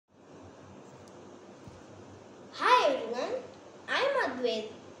Hi everyone, I'm Advait.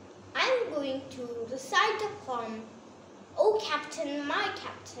 I'm going to recite a poem, O Captain, My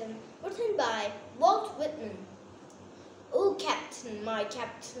Captain, written by Walt Whitman. O Captain, my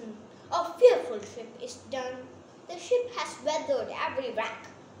Captain, our fearful trip is done. The ship has weathered every wreck,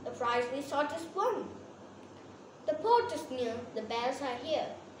 the prize we sought is won. The port is near, the bells are here,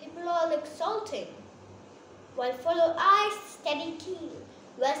 people all exulting, while follow eyes steady keel,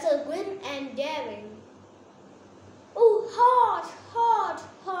 vessel grim and daring. Oh, heart, heart,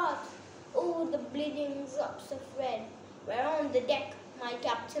 heart, oh, the bleeding drops of red, where on the deck my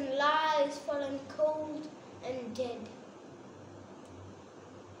captain lies fallen cold and dead.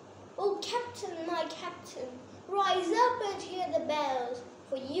 Oh, captain, my captain, rise up and hear the bells.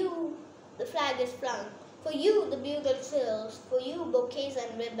 For you the flag is flung, for you the bugle trills, for you bouquets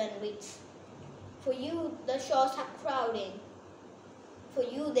and ribbon wreaths, for you the shores are crowding, for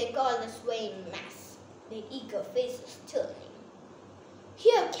you they call the swaying mass, their eager faces turning.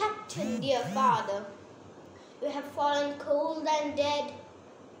 Here, captain, dear father, you have fallen cold and dead.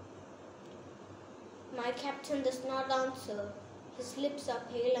 My captain does not answer, his lips are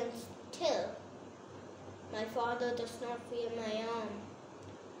pale and still. My father does not feel my arm,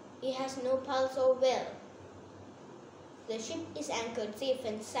 he has no pulse or will. The ship is anchored safe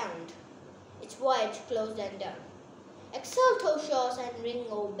and sound, its voyage closed and done. Exult, O shores, and ring,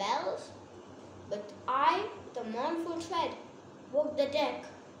 O bells, but I, the mournful tread, walk the deck.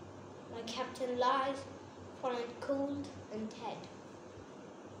 My captain lies, fallen cold and dead.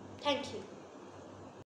 Thank you.